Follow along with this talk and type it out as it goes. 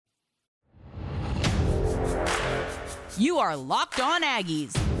You are Locked On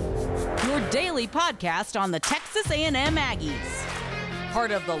Aggies, your daily podcast on the Texas A&M Aggies.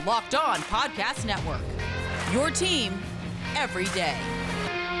 Part of the Locked On Podcast Network, your team every day.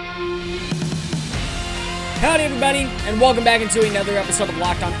 Howdy, everybody, and welcome back into another episode of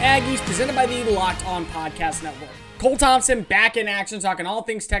Locked On Aggies, presented by the Locked On Podcast Network. Cole Thompson back in action, talking all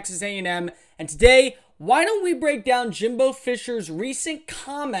things Texas A&M, and today, why don't we break down Jimbo Fisher's recent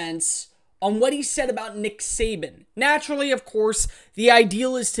comments on what he said about Nick Saban. Naturally, of course, the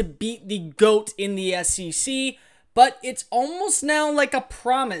ideal is to beat the GOAT in the SEC, but it's almost now like a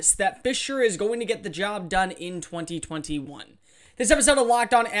promise that Fisher is going to get the job done in 2021. This episode of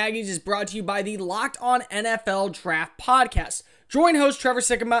Locked On Aggies is brought to you by the Locked On NFL Draft Podcast. Join hosts Trevor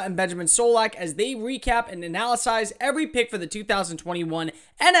Sikkema and Benjamin Solak as they recap and analyze every pick for the 2021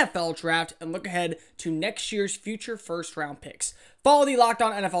 NFL Draft and look ahead to next year's future first-round picks. Follow the Locked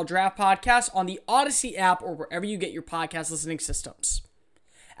On NFL Draft Podcast on the Odyssey app or wherever you get your podcast listening systems.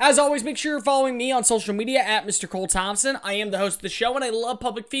 As always, make sure you're following me on social media at Mr. Cole Thompson. I am the host of the show, and I love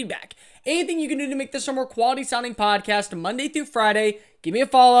public feedback. Anything you can do to make this a more quality-sounding podcast Monday through Friday, give me a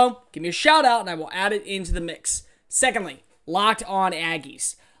follow, give me a shout-out, and I will add it into the mix. Secondly, Locked On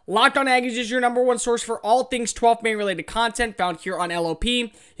Aggies. Locked On Aggies is your number one source for all things 12th man related content found here on LOP. You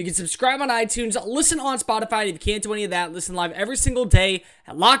can subscribe on iTunes, listen on Spotify, and if you can't do any of that, listen live every single day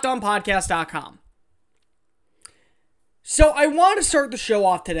at LockedOnPodcast.com. So I want to start the show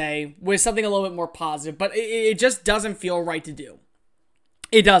off today with something a little bit more positive, but it just doesn't feel right to do.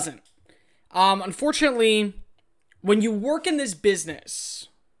 It doesn't. Unfortunately, when you work in this business,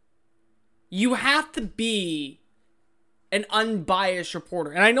 you have to be an unbiased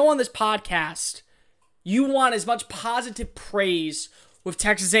reporter. And I know on this podcast, you want as much positive praise with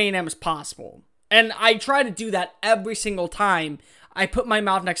Texas A&M as possible. And I try to do that every single time I put my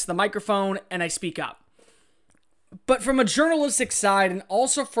mouth next to the microphone and I speak up. But from a journalistic side and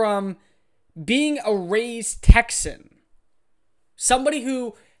also from being a raised Texan, somebody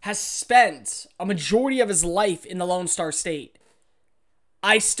who has spent a majority of his life in the Lone Star State,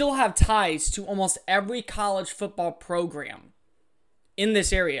 I still have ties to almost every college football program in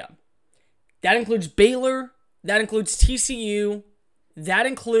this area. That includes Baylor, that includes TCU, that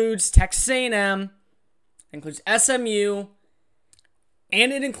includes Texas A&M, that includes SMU,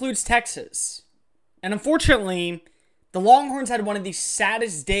 and it includes Texas. And unfortunately, the Longhorns had one of the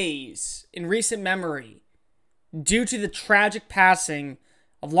saddest days in recent memory due to the tragic passing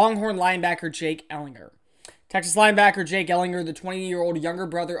of Longhorn linebacker Jake Ellinger. Texas linebacker Jake Ellinger, the 20-year-old younger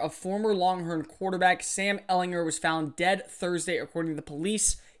brother of former Longhorn quarterback Sam Ellinger, was found dead Thursday, according to the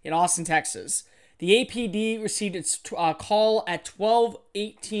police in Austin, Texas. The APD received its call at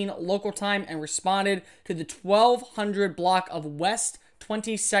 12:18 local time and responded to the 1200 block of West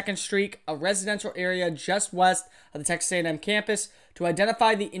 22nd Street, a residential area just west of the Texas A&M campus, to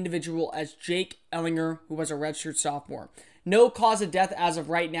identify the individual as Jake Ellinger, who was a redshirt sophomore. No cause of death as of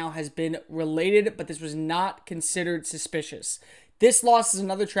right now has been related, but this was not considered suspicious. This loss is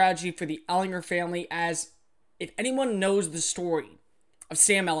another tragedy for the Ellinger family, as if anyone knows the story of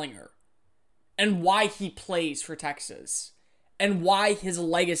Sam Ellinger and why he plays for Texas and why his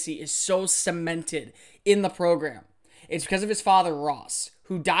legacy is so cemented in the program, it's because of his father, Ross,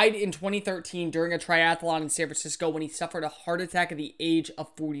 who died in 2013 during a triathlon in San Francisco when he suffered a heart attack at the age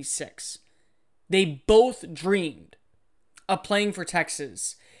of 46. They both dreamed of playing for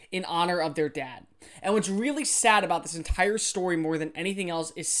Texas in honor of their dad. And what's really sad about this entire story more than anything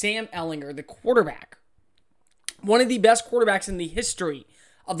else is Sam Ellinger, the quarterback, one of the best quarterbacks in the history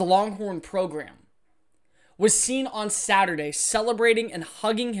of the Longhorn program, was seen on Saturday celebrating and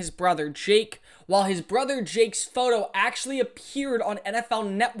hugging his brother Jake, while his brother Jake's photo actually appeared on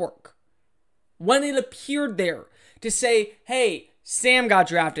NFL Network. When it appeared there to say, hey, Sam got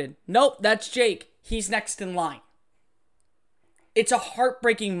drafted. Nope, that's Jake. He's next in line. It's a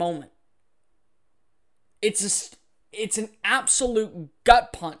heartbreaking moment. It's an absolute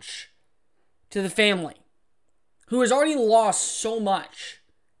gut punch to the family, who has already lost so much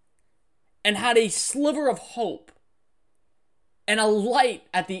and had a sliver of hope and a light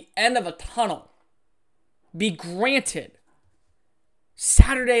at the end of a tunnel be granted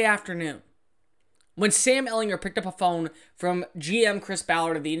Saturday afternoon when Sam Ellinger picked up a phone from GM Chris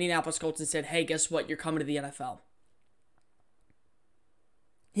Ballard of the Indianapolis Colts and said, hey, guess what? You're coming to the NFL.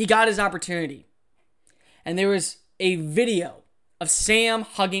 He got his opportunity. And there was a video of Sam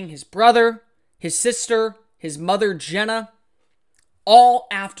hugging his brother, his sister, his mother, Jenna, all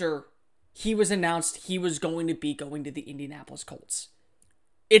after he was announced he was going to be going to the Indianapolis Colts.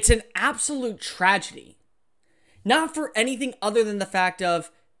 It's an absolute tragedy. Not for anything other than the fact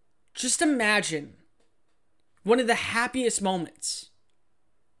of, just imagine one of the happiest moments,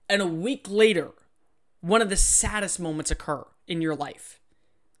 and a week later, one of the saddest moments occur in your life.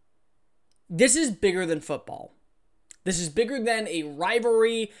 This is bigger than football. This is bigger than a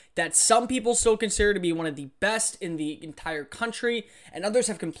rivalry that some people still consider to be one of the best in the entire country, and others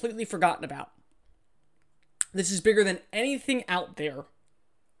have completely forgotten about. This is bigger than anything out there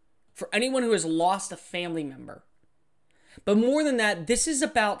for anyone who has lost a family member. But more than that, this is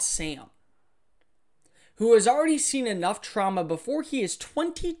about Sam, who has already seen enough trauma before he is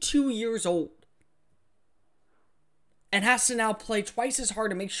 22 years old, and has to now play twice as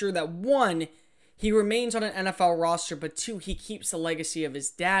hard to make sure that, one, he remains on an NFL roster, but two, he keeps the legacy of his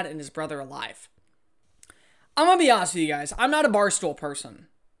dad and his brother alive. I'm going to be honest with you guys. I'm not a Barstool person.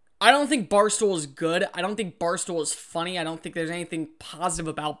 I don't think Barstool is good. I don't think Barstool is funny. I don't think there's anything positive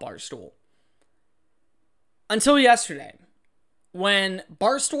about Barstool. Until yesterday, when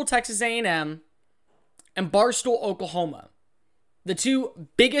Barstool Texas A&M and Barstool Oklahoma, the two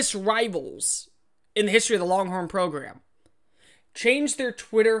biggest rivals in the history of the Longhorn program, changed their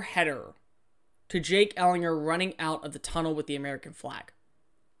Twitter header to Jake Ellinger running out of the tunnel with the American flag.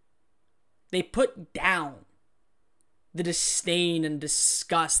 They put down the disdain and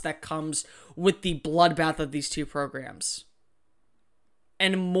disgust that comes with the bloodbath of these two programs,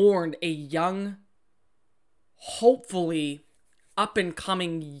 and mourned a young, hopefully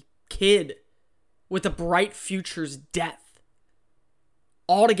up-and-coming kid with a bright future's death,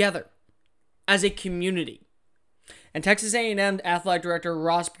 all together as a community. And Texas A&M Athletic Director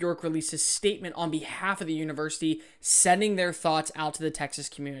Ross Bjork released a statement on behalf of the university, sending their thoughts out to the Texas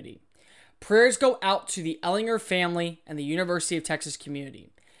community. Prayers go out to the Ellinger family and the University of Texas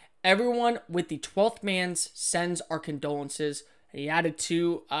community. Everyone with the 12th man sends our condolences. And he added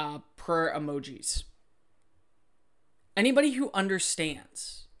two prayer emojis. Anybody who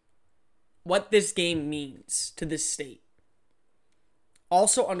understands what this game means to this state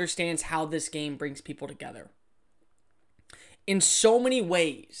also understands how this game brings people together. In so many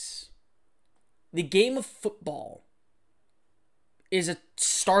ways, the game of football is a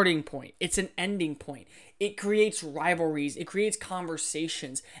starting point. It's an ending point. It creates rivalries. It creates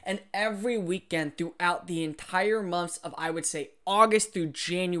conversations. And every weekend throughout the entire months of, I would say, August through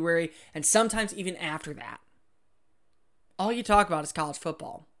January, and sometimes even after that, all you talk about is college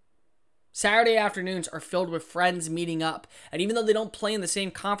football. Saturday afternoons are filled with friends meeting up. And even though they don't play in the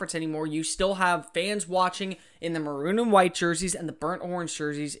same conference anymore, you still have fans watching in the maroon and white jerseys and the burnt orange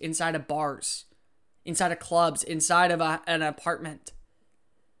jerseys inside of bars, inside of clubs, inside of an apartment.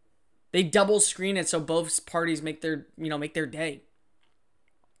 They double screen it so both parties make their day.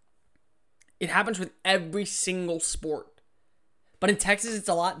 It happens with every single sport. But in Texas, it's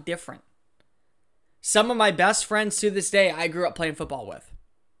a lot different. Some of my best friends to this day, I grew up playing football with.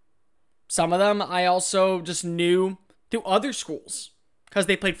 Some of them I also just knew through other schools because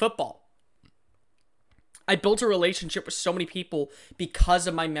they played football. I built a relationship with so many people because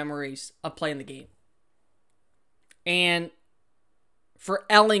of my memories of playing the game. And for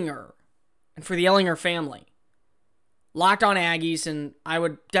Ellinger and for the Ellinger family, Locked On Aggies, and I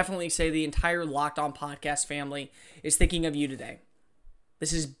would definitely say the entire Locked On podcast family is thinking of you today.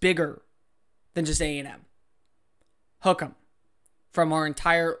 This is bigger than just A&M. Hook 'em. From our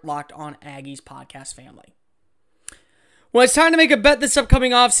entire Locked On Aggies podcast family. Well, it's time to make a bet this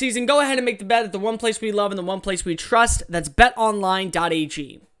upcoming offseason. Go ahead and make the bet at the one place we love and the one place we trust. That's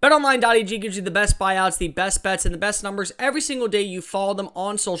betonline.ag. BetOnline.ag gives you the best buyouts, the best bets, and the best numbers every single day you follow them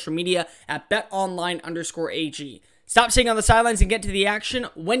on social media at betonline_ag. Stop sitting on the sidelines and get to the action.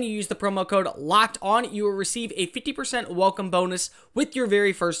 When you use the promo code LOCKEDON, you will receive a 50% welcome bonus with your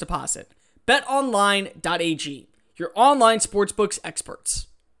very first deposit. BetOnline.ag. Your online sportsbooks experts.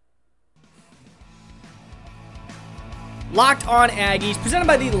 Locked On Aggies, presented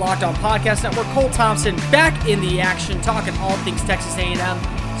by the Locked On Podcast Network. Cole Thompson back in the action, talking all things Texas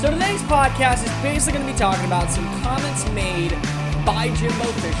A&M. So today's podcast is basically going to be talking about some comments made by Jimbo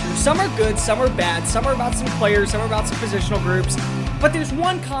Fisher. Some are good, some are bad, some are about some players, some are about some positional groups. But there's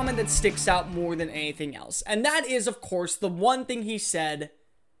one comment that sticks out more than anything else. And that is, of course, the one thing he said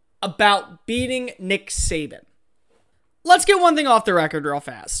about beating Nick Saban. Let's get one thing off the record real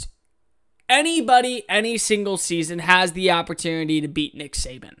fast. Anybody, any single season has the opportunity to beat Nick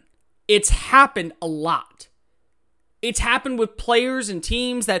Saban. It's happened a lot. It's happened with players and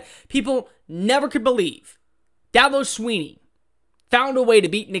teams that people never could believe. Dabo Swinney found a way to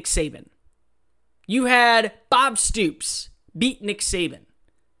beat Nick Saban. You had Bob Stoops beat Nick Saban.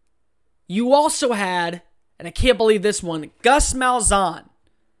 You also had, and I can't believe this one, Gus Malzahn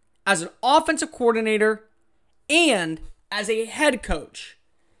as an offensive coordinator and as a head coach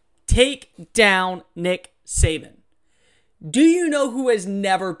take down Nick Saban. Do you know who has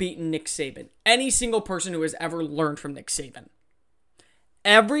never beaten Nick Saban? Any single person who has ever learned from Nick Saban.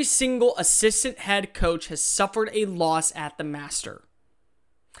 Every single assistant head coach has suffered a loss at the master.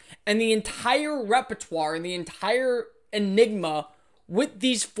 And the entire repertoire and the entire enigma with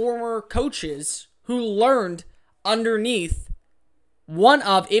these former coaches who learned underneath one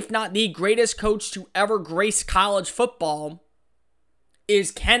of, if not the greatest coach to ever grace college football,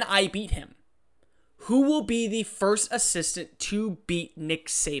 is, can I beat him? Who will be the first assistant to beat Nick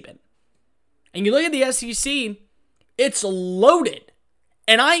Saban? And you look at the SEC, it's loaded,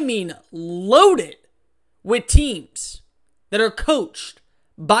 and I mean loaded, with teams that are coached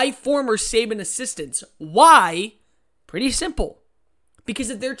by former Saban assistants. Why? Pretty simple.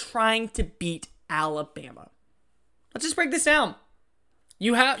 Because they're trying to beat Alabama. Let's just break this down.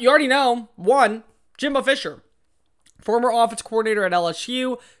 You already know, one, Jimbo Fisher, former offense coordinator at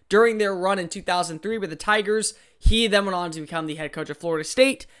LSU during their run in 2003 with the Tigers. He then went on to become the head coach of Florida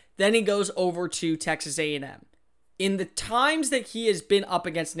State. Then he goes over to Texas A&M. In the times that he has been up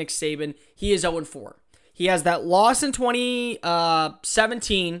against Nick Saban, he is 0-4. He has that loss in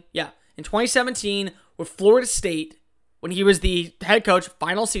 2017. Yeah, in 2017 with Florida State when he was the head coach,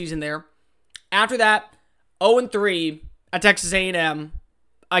 final season there. After that, 0-3 at Texas A&M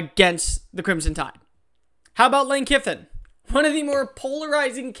against the Crimson Tide. How about Lane Kiffin? One of the more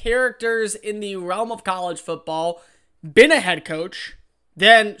polarizing characters in the realm of college football. Been a head coach,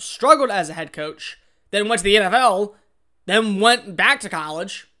 then struggled as a head coach, then went to the NFL, then went back to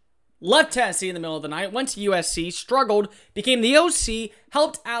college, left Tennessee in the middle of the night, went to USC, struggled, became the OC,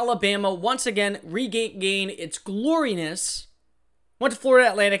 helped Alabama once again regain its gloriness, went to Florida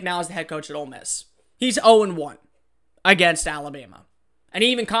Atlantic, now is the head coach at Ole Miss. He's 0-1 against Alabama. And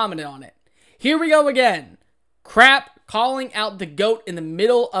he even commented on it. Here we go again. Crap, calling out the GOAT in the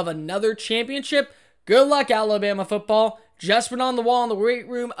middle of another championship. Good luck, Alabama football. Just went on the wall in the weight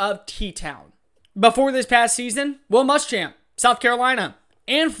room of T-Town. Before this past season, Will Muschamp, South Carolina,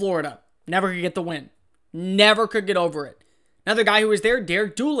 and Florida, never could get the win. Never could get over it. Another guy who was there,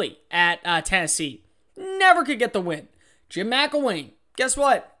 Derek Dooley at Tennessee, never could get the win. Jim McElwain, guess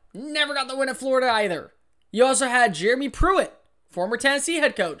what? Never got the win at Florida either. You also had Jeremy Pruitt, former Tennessee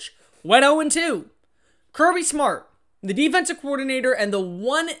head coach, went 0-2. Kirby Smart, the defensive coordinator, and the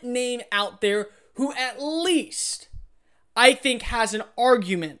one name out there who at least I think has an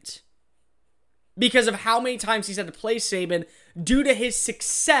argument because of how many times he's had to play Saban due to his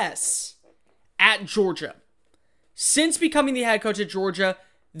success at Georgia. Since becoming the head coach at Georgia,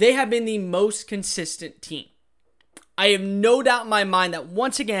 they have been the most consistent team. I have no doubt in my mind that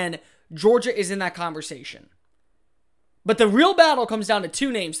once again, Georgia is in that conversation. But the real battle comes down to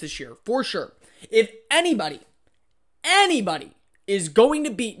two names this year, for sure. If anybody is going to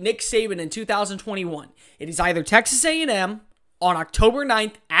beat Nick Saban in 2021, it is either Texas A&M on October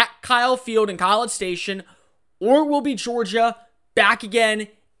 9th at Kyle Field in College Station, or it will be Georgia back again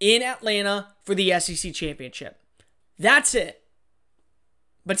in Atlanta for the SEC Championship. That's it.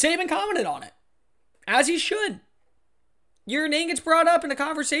 But Saban commented on it, as he should. Your name gets brought up in a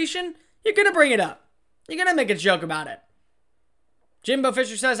conversation, you're going to bring it up. You're going to make a joke about it. Jimbo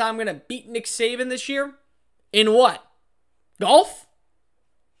Fisher says, I'm going to beat Nick Saban this year. In what? Golf?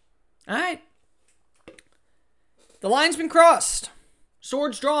 All right. The line's been crossed.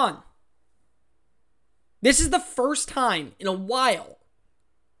 Swords drawn. This is the first time in a while,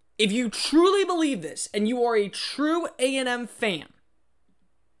 if you truly believe this and you are a true A&M fan,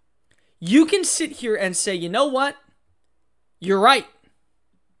 you can sit here and say, you know what? You're right.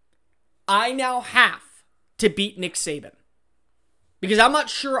 I now have to beat Nick Saban. Because I'm not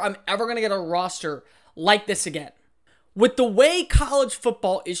sure I'm ever going to get a roster like this again. With the way college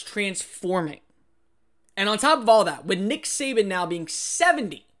football is transforming, and on top of all that, with Nick Saban now being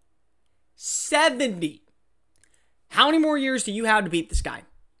 70, how many more years do you have to beat this guy?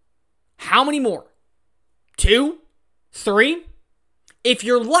 How many more? 2? 3? If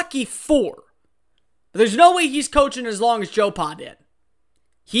you're lucky, 4. But there's no way he's coaching as long as Joe Pa did.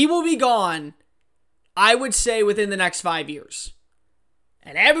 He will be gone, I would say, within the next 5 years.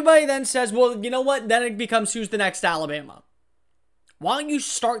 And everybody then says, well, you know what? Then it becomes who's the next Alabama. Why don't you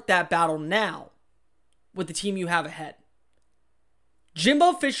start that battle now with the team you have ahead?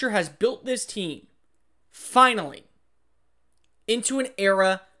 Jimbo Fisher has built this team, finally, into an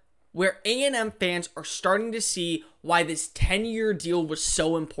era where A&M fans are starting to see why this 10-year deal was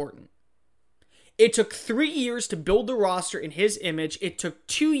so important. It took 3 years to build the roster in his image. It took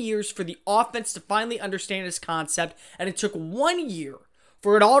 2 years for the offense to finally understand his concept. And it took 1 year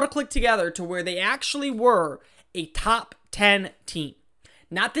for it all to click together to where they actually were a top 10 team.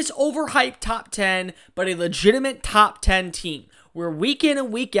 Not this overhyped top 10, but a legitimate top 10 team. Where week in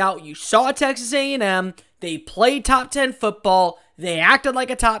and week out, you saw Texas A&M, they played top 10 football, they acted like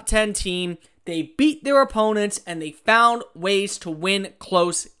a top 10 team, they beat their opponents, and they found ways to win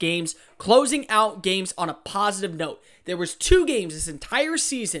close games, closing out games on a positive note. There was 2 games this entire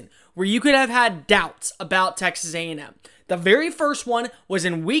season where you could have had doubts about Texas A&M. The very first one was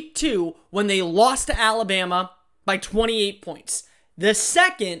in week 2 when they lost to Alabama by 28 points. The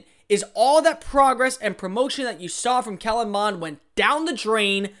second is all that progress and promotion that you saw from Kellen Mond went down the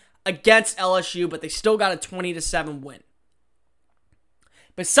drain against LSU, but they still got a 20-7 win.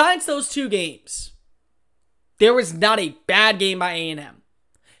 Besides those 2 games, there was not a bad game by A&M.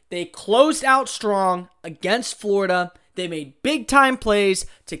 They closed out strong against Florida. They made big-time plays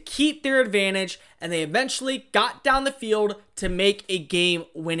to keep their advantage, and they eventually got down the field to make a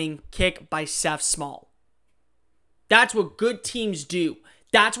game-winning kick by Seth Small. That's what good teams do.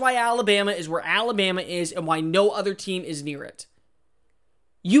 That's why Alabama is where Alabama is and why no other team is near it.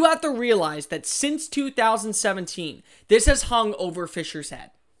 You have to realize that since 2017, this has hung over Fisher's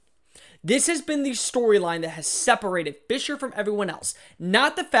head. This has been the storyline that has separated Fisher from everyone else.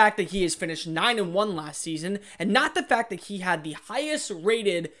 Not the fact that he has finished 9-1 last season, and not the fact that he had the highest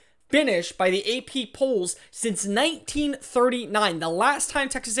rated finish by the AP polls since 1939, the last time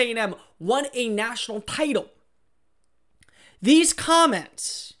Texas A&M won a national title. These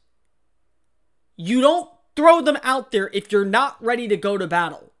comments, you don't throw them out there if you're not ready to go to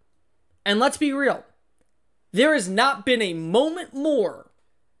battle. And let's be real, there has not been a moment more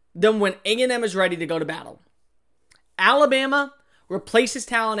than when A&M is ready to go to battle. Alabama replaces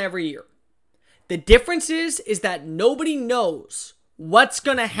talent every year. The difference is that nobody knows what's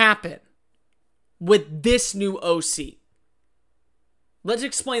going to happen with this new OC. Let's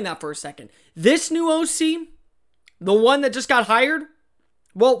explain that for a second. This new OC, the one that just got hired,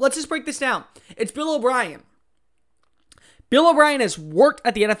 well, let's just break this down. It's Bill O'Brien. Bill O'Brien has worked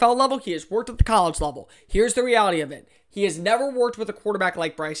at the NFL level. He has worked at the college level. Here's the reality of it. He has never worked with a quarterback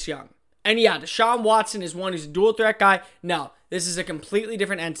like Bryce Young. And yeah, Deshaun Watson is one who's a dual threat guy. No, this is a completely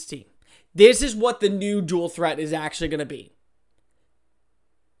different entity. This is what the new dual threat is actually going to be.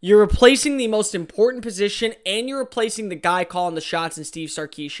 You're replacing the most important position, and you're replacing the guy calling the shots in Steve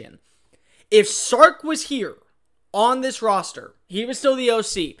Sarkisian. If Sark was here on this roster, he was still the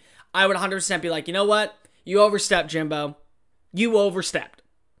OC, I would 100% be like, you know what? You overstepped, Jimbo. You overstepped.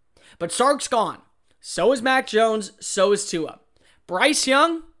 But Sark's gone. So is Mac Jones. So is Tua. Bryce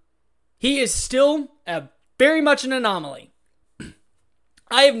Young, he is still very much an anomaly.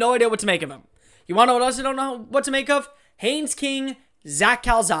 I have no idea what to make of him. You want to know what else I don't know what to make of? Haynes King, Zach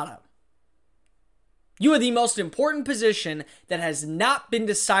Calzada. You are the most important position that has not been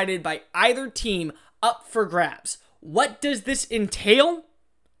decided by either team up for grabs. What does this entail?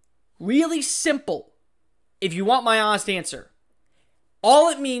 Really simple, if you want my honest answer. All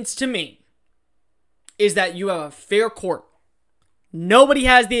it means to me is that you have a fair court. Nobody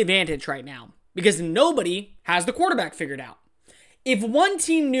has the advantage right now because nobody has the quarterback figured out. If one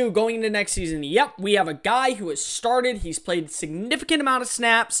team knew going into next season, yep, we have a guy who has started, he's played a significant amount of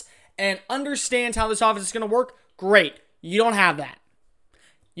snaps, and understands how this offense is going to work, great. You don't have that.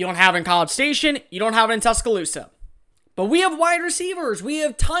 You don't have it in College Station. You don't have it in Tuscaloosa. But we have wide receivers. We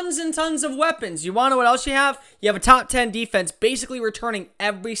have tons and tons of weapons. You want to know what else you have? You have a top 10 defense basically returning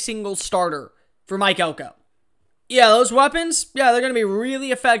every single starter for Mike Elko. Yeah, those weapons, yeah, they're going to be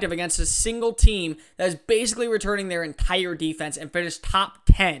really effective against a single team that is basically returning their entire defense and finished top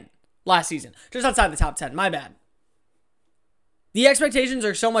 10 last season. Just outside the top 10, my bad. The expectations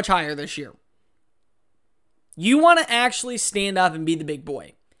are so much higher this year. You want to actually stand up and be the big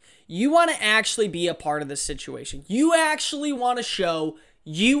boy. You want to actually be a part of this situation. You actually want to show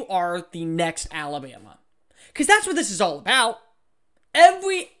you are the next Alabama. Because that's what this is all about.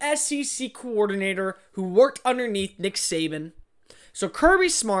 Every SEC coordinator who worked underneath Nick Saban, so Kirby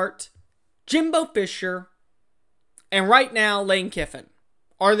Smart, Jimbo Fisher, and right now Lane Kiffin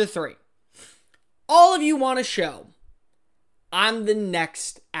are the three. All of you want to show, I'm the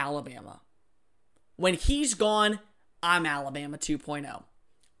next Alabama. When he's gone, I'm Alabama 2.0.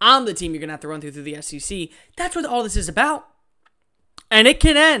 I'm the team you're going to have to run through the SEC. That's what all this is about. And it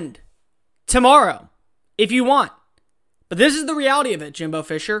can end tomorrow if you want. But this is the reality of it, Jimbo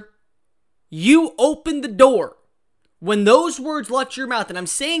Fisher. You opened the door when those words left your mouth. And I'm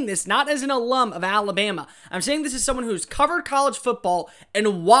saying this not as an alum of Alabama. I'm saying this as someone who's covered college football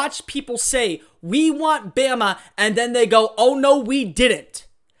and watched people say, we want Bama, and then they go, oh no, we didn't.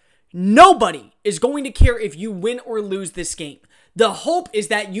 Nobody is going to care if you win or lose this game. The hope is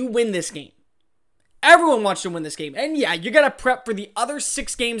that you win this game. Everyone wants to win this game. And yeah, you got to prep for the other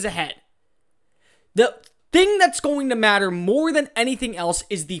 6 games ahead. The thing that's going to matter more than anything else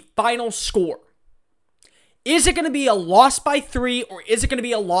is the final score. Is it going to be a loss by 3 or is it going to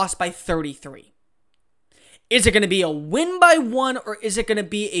be a loss by 33? Is it going to be a win by 1 or is it going to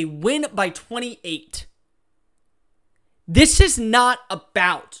be a win by 28? This is not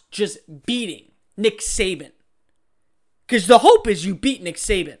about just beating Nick Saban. Because the hope is you beat Nick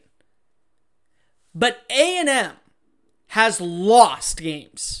Saban. But A&M has lost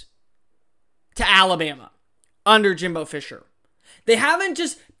games to Alabama under Jimbo Fisher. They haven't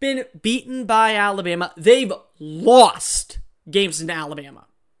just been beaten by Alabama. They've lost games in Alabama.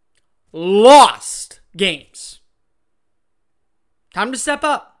 Lost games. Time to step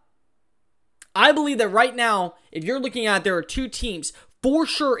up. I believe that right now, if you're looking at it, there are 2 teams for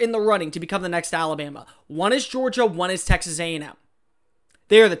sure in the running to become the next Alabama. One is Georgia, one is Texas A&M.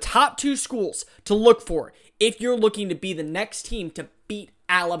 They are the top 2 schools to look for if you're looking to be the next team to beat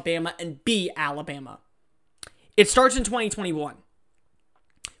Alabama and be Alabama. It starts in 2021.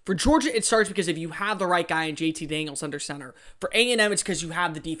 For Georgia, it starts because if you have the right guy in JT Daniels under center. For A&M, it's because you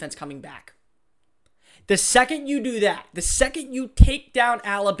have the defense coming back. The second you do that, the second you take down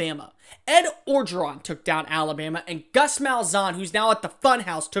Alabama, Ed Orgeron took down Alabama, and Gus Malzahn, who's now at the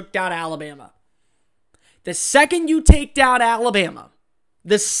Funhouse, took down Alabama. The second you take down Alabama,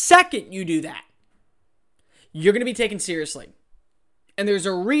 the second you do that, you're going to be taken seriously. And there's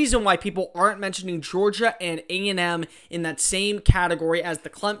a reason why people aren't mentioning Georgia and A&M in that same category as the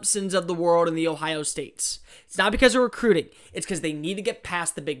Clemsons of the world and the Ohio States. It's not because of recruiting. It's because they need to get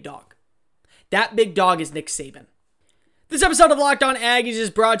past the big dog. That big dog is Nick Saban. This episode of Locked On Aggies is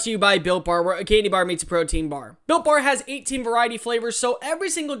brought to you by Built Bar, where a candy bar meets a protein bar. Built Bar has 18 variety flavors, so every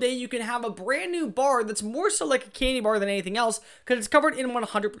single day you can have a brand new bar that's more so like a candy bar than anything else because it's covered in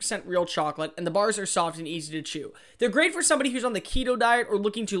 100% real chocolate, and the bars are soft and easy to chew. They're great for somebody who's on the keto diet or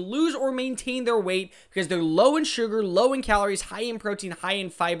looking to lose or maintain their weight because they're low in sugar, low in calories, high in protein, high in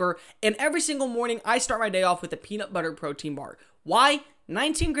fiber, and every single morning I start my day off with a peanut butter protein bar. Why?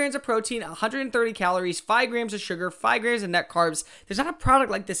 19 grams of protein, 130 calories, 5 grams of sugar, 5 grams of net carbs. There's not a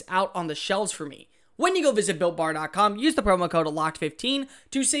product like this out on the shelves for me. When you go visit BuiltBar.com, use the promo code LOCKED15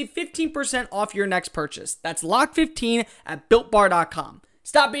 to save 15% off your next purchase. That's LOCKED15 at BuiltBar.com.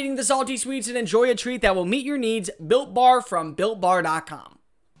 Stop eating the salty sweets and enjoy a treat that will meet your needs. Built Bar from BuiltBar.com.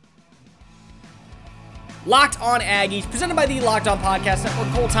 Locked On Aggies, presented by the Locked On Podcast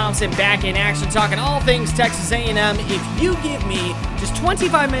Network. Cole Thompson back in action, talking all things Texas A&M. If you give me just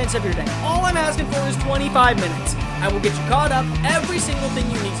 25 minutes of your day, all I'm asking for is 25 minutes. I will get you caught up, every single thing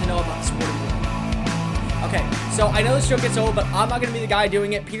you need to know about the sporting world. Okay, so I know this show gets old, but I'm not going to be the guy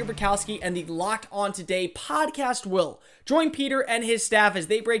doing it. Peter Bukowski and the Locked On Today podcast will join Peter and his staff as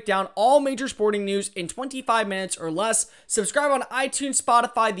they break down all major sporting news in 25 minutes or less. Subscribe on iTunes,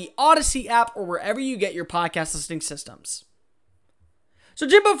 Spotify, the Odyssey app, or wherever you get your podcast listening systems. So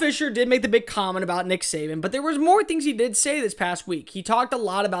Jimbo Fisher did make the big comment about Nick Saban, but there was more things he did say this past week. He talked a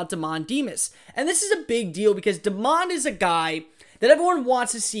lot about Damon Demas, and this is a big deal because Damon is a guy that everyone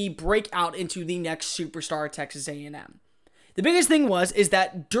wants to see break out into the next superstar at Texas A&M. The biggest thing is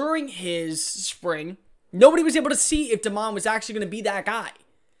that during his spring, nobody was able to see if Damon was actually going to be that guy.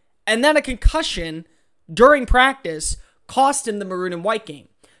 And then a concussion during practice cost him the maroon and white game.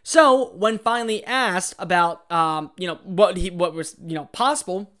 So when finally asked about, what was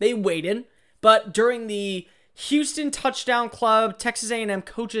possible, they waited. But during the Houston Touchdown Club Texas A&M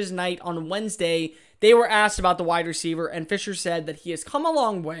Coaches Night on Wednesday, they were asked about the wide receiver, and Fisher said that he has come a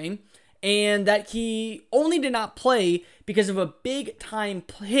long way and that he only did not play because of a big-time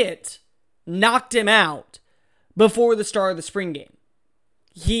hit knocked him out before the start of the spring game.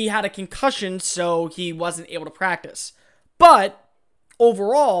 He had a concussion, so he wasn't able to practice. But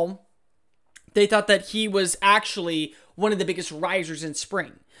overall, they thought that he was actually one of the biggest risers in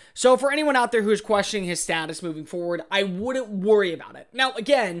spring. So for anyone out there who is questioning his status moving forward, I wouldn't worry about it. Now,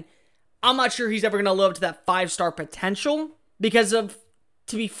 again, I'm not sure he's ever going to live up to that 5-star potential because of,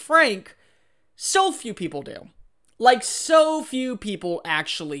 to be frank, so few people do. Like, so few people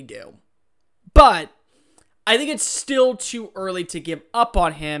actually do. But I think it's still too early to give up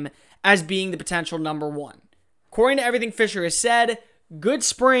on him as being the potential number 1. According to everything Fisher has said, good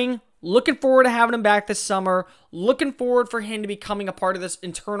spring, looking forward to having him back this summer, looking forward for him to becoming a part of this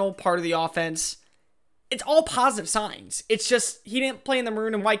internal part of the offense. It's all positive signs. It's just he didn't play in the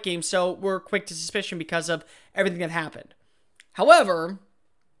maroon and white game, so we're quick to suspicion because of everything that happened. However,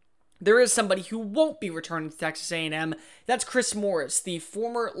 there is somebody who won't be returning to Texas A&M. That's Chris Morris, the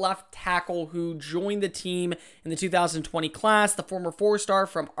former left tackle who joined the team in the 2020 class. The former 4-star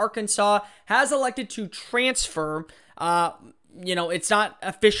from Arkansas has elected to transfer. It's not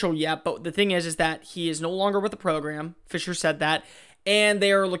official yet, but the thing is that he is no longer with the program. Fisher said that. And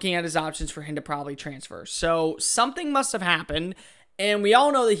they are looking at his options for him to probably transfer. So something must have happened. And we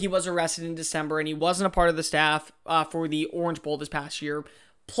all know that he was arrested in December and he wasn't a part of the staff for the Orange Bowl this past year.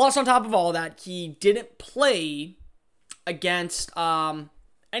 Plus, on top of all that, he didn't play against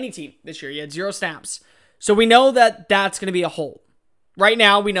any team this year. He had 0 snaps. So we know that that's going to be a hole. Right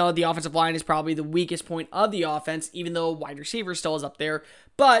now, we know the offensive line is probably the weakest point of the offense, even though wide receiver still is up there.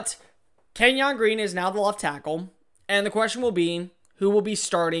 But Kenyon Green is now the left tackle. And the question will be, who will be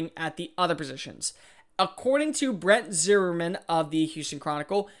starting at the other positions? According to Brent Zimmerman of the Houston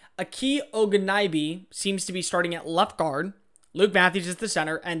Chronicle, Aki Ogunniyi seems to be starting at left guard. Luke Matthews is the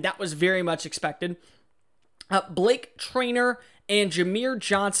center, and that was very much expected. Blake Traynor and Jameer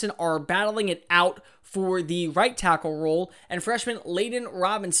Johnson are battling it out for the right tackle role, and freshman Layden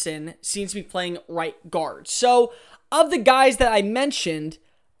Robinson seems to be playing right guard. So, of the guys that I mentioned,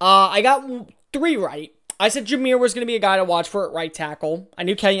 I got 3 right. I said Jameer was going to be a guy to watch for at right tackle. I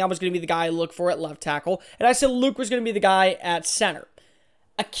knew Kenyon was going to be the guy to look for at left tackle, and I said Luke was going to be the guy at center.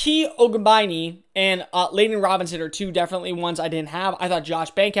 Aki Ogunniyi and Layden Robinson are 2 definitely ones I didn't have. I thought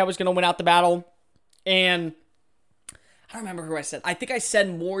Josh Bankhead was going to win out the battle. And I don't remember who I said. I think I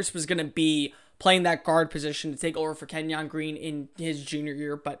said Morris was going to be playing that guard position to take over for Kenyon Green in his junior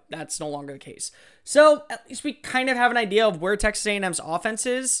year, but that's no longer the case. So at least we kind of have an idea of where Texas A&M's offense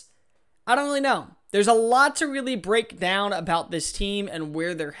is. I don't really know. There's a lot to really break down about this team and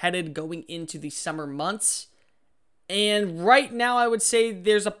where they're headed going into the summer months. And right now, I would say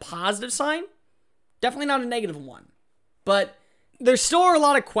there's a positive sign. Definitely not a negative one. But there still are a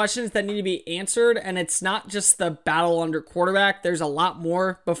lot of questions that need to be answered. And it's not just the battle under quarterback. There's a lot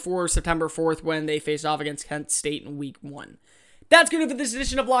more before September 4th when they face off against Kent State in week 1. That's going to do for this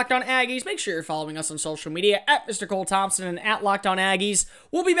edition of Locked On Aggies. Make sure you're following us on social media at Mr. Cole Thompson and at Locked On Aggies.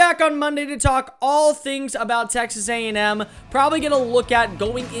 We'll be back on Monday to talk all things about Texas A&M. Probably going to look at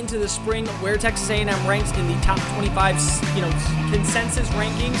going into the spring where Texas A&M ranks in the top 25, consensus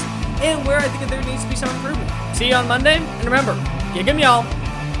rankings and where I think that there needs to be some improvement. See you on Monday, and remember, kick 'em, y'all.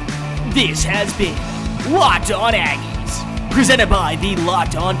 This has been Locked On Aggies, presented by the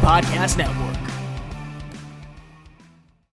Locked On Podcast Network.